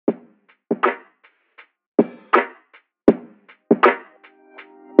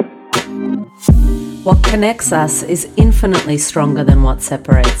What connects us is infinitely stronger than what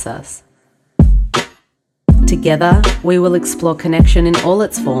separates us. Together, we will explore connection in all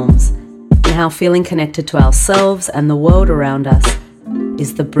its forms and how feeling connected to ourselves and the world around us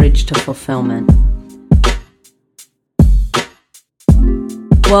is the bridge to fulfillment.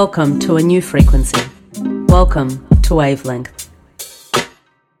 Welcome to a new frequency. Welcome to Wavelength.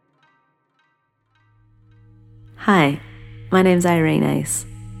 Hi, my name's Irene Ace,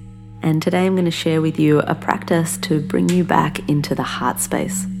 and today I'm going to share with you a practice to bring you back into the heart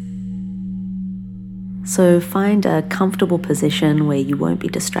space. So find a comfortable position where you won't be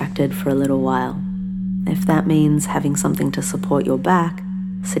distracted for a little while. If that means having something to support your back,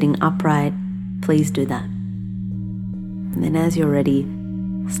 sitting upright, please do that. And then as you're ready,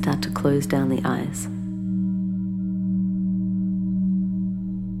 start to close down the eyes.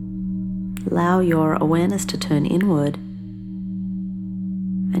 Allow your awareness to turn inward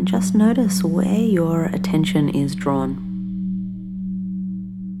and just notice where your attention is drawn.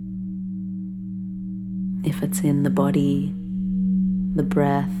 If it's in the body, the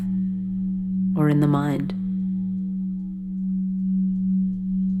breath, or in the mind.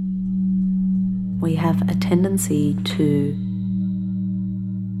 We have a tendency to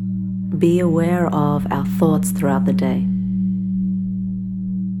be aware of our thoughts throughout the day.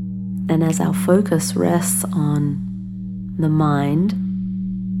 And as our focus rests on the mind,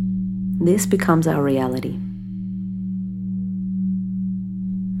 this becomes our reality.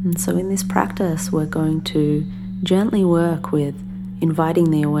 And so in this practice, we're going to gently work with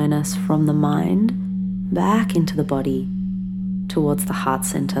inviting the awareness from the mind back into the body towards the heart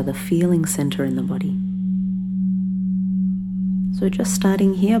center, the feeling center in the body. So just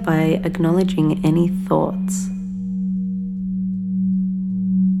starting here by acknowledging any thoughts.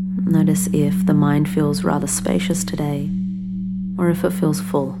 Notice if the mind feels rather spacious today, or if it feels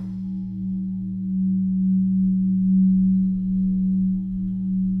full.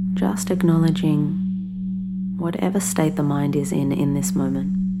 Just acknowledging whatever state the mind is in this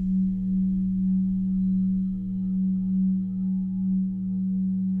moment.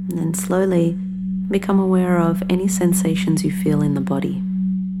 And then slowly become aware of any sensations you feel in the body.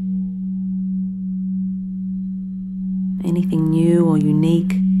 Anything new or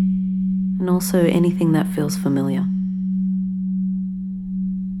unique, and also anything that feels familiar.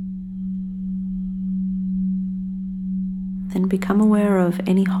 Then become aware of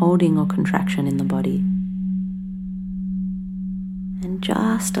any holding or contraction in the body. And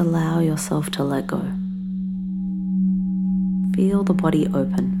just allow yourself to let go. Feel the body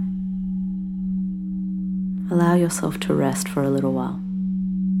open. Allow yourself to rest for a little while.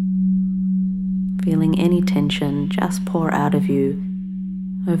 Feeling any tension just pour out of you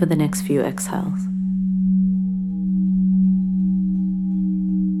over the next few exhales.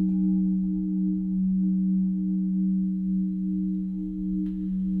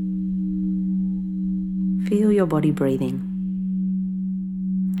 Feel your body breathing,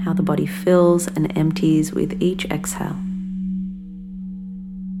 how the body fills and empties with each exhale.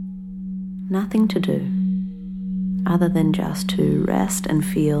 Nothing to do other than just to rest and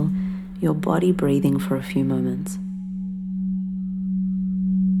feel your body breathing for a few moments.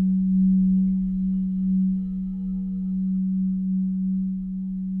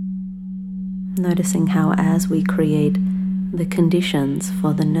 Noticing how as we create the conditions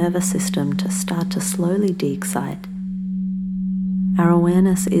for the nervous system to start to slowly de-excite, our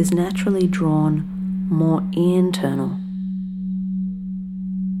awareness is naturally drawn more internal.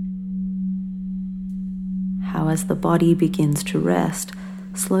 How as the body begins to rest,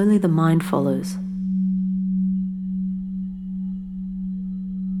 slowly the mind follows.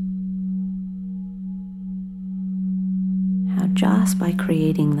 How just by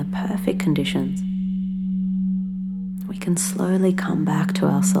creating the perfect conditions, we can slowly come back to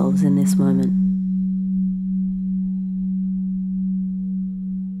ourselves in this moment.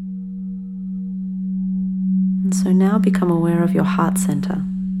 And so now become aware of your heart center.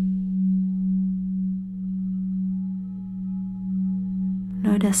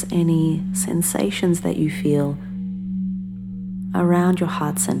 Notice any sensations that you feel around your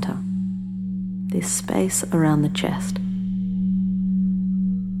heart center, this space around the chest.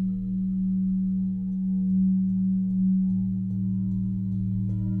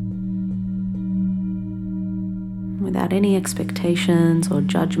 Without any expectations or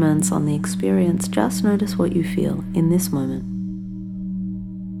judgments on the experience, just notice what you feel in this moment.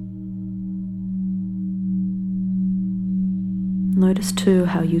 Notice too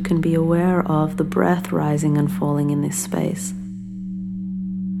how you can be aware of the breath rising and falling in this space,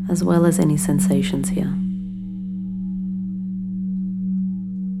 as well as any sensations here.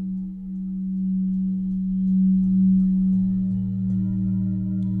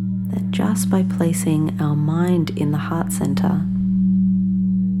 just by placing our mind in the heart center,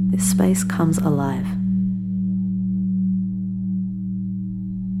 this space comes alive.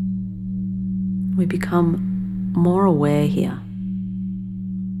 We become more aware here.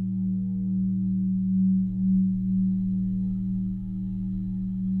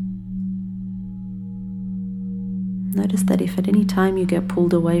 Notice that if at any time you get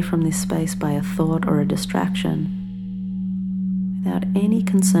pulled away from this space by a thought or a distraction, without any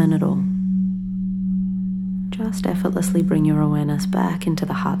concern at all, just effortlessly bring your awareness back into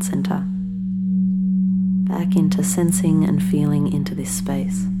the heart center, back into sensing and feeling into this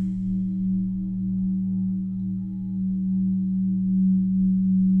space.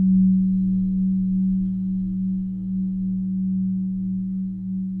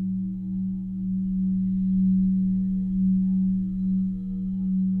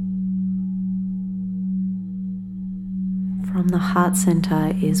 From the heart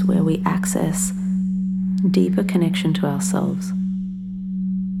center is where we access deeper connection to ourselves.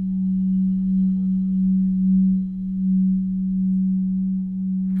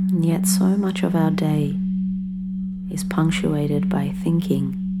 And yet so much of our day is punctuated by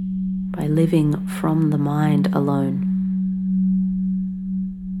thinking, by living from the mind alone.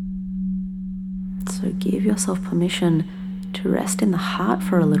 So give yourself permission to rest in the heart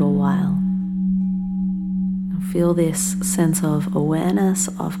for a little while. Feel this sense of awareness,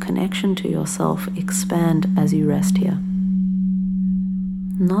 of connection to yourself expand as you rest here.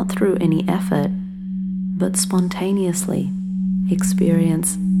 Not through any effort, but spontaneously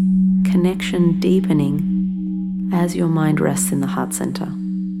experience connection deepening as your mind rests in the heart center.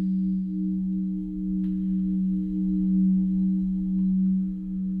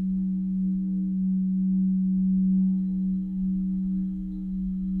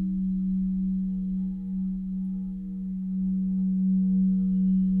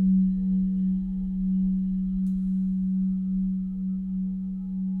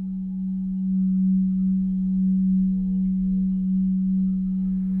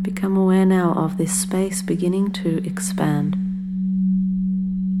 Become aware now of this space beginning to expand.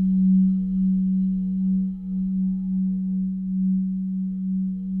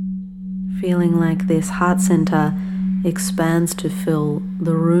 Feeling like this heart center expands to fill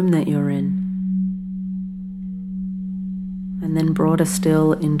the room that you're in. And then broader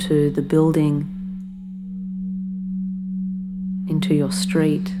still into the building, into your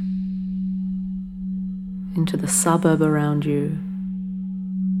street, into the suburb around you,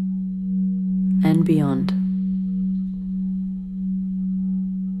 and beyond.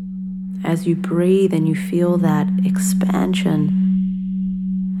 As you breathe and you feel that expansion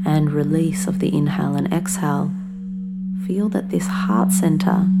and release of the inhale and exhale, feel that this heart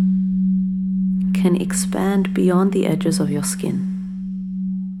center can expand beyond the edges of your skin.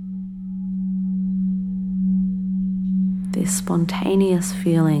 This spontaneous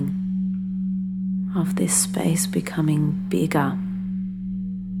feeling of this space becoming bigger,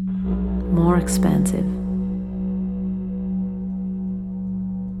 more expansive.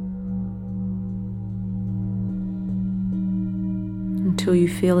 Until you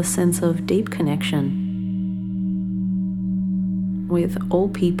feel a sense of deep connection with all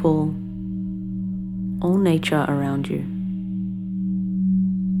people, all nature around you.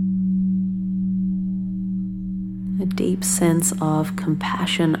 A deep sense of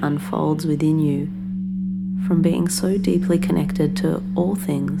compassion unfolds within you from being so deeply connected to all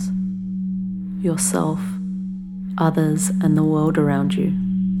things, yourself, others, and the world around you.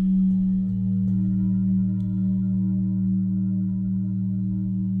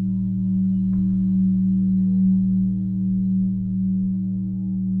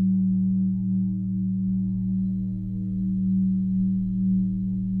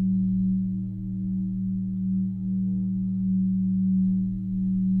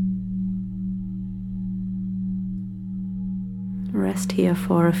 Rest here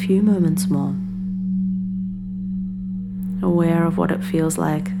for a few moments more, aware of what it feels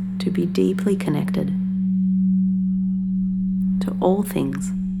like to be deeply connected to all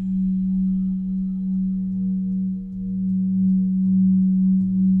things.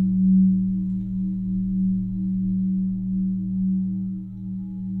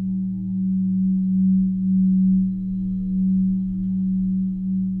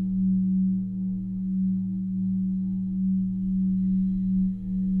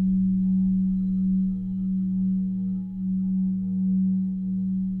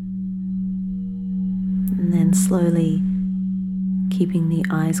 And then slowly, keeping the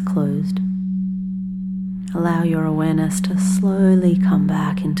eyes closed, allow your awareness to slowly come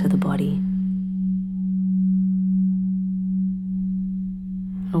back into the body.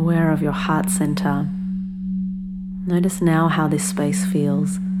 aware of your heart center. Notice now how this space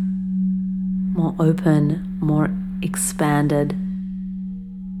feels. More open, more expanded,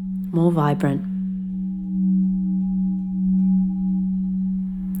 more vibrant.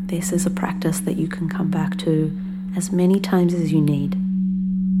 This is a practice that you can come back to as many times as you need.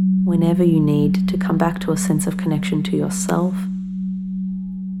 Whenever you need to come back to a sense of connection to yourself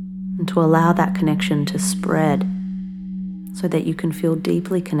and to allow that connection to spread so that you can feel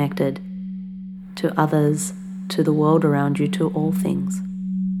deeply connected to others, to the world around you, to all things.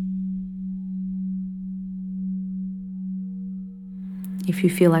 If you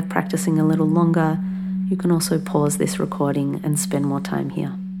feel like practicing a little longer, you can also pause this recording and spend more time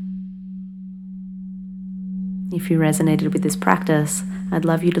here. If you resonated with this practice, I'd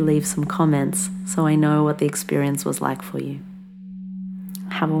love you to leave some comments so I know what the experience was like for you.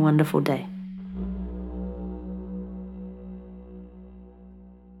 Have a wonderful day.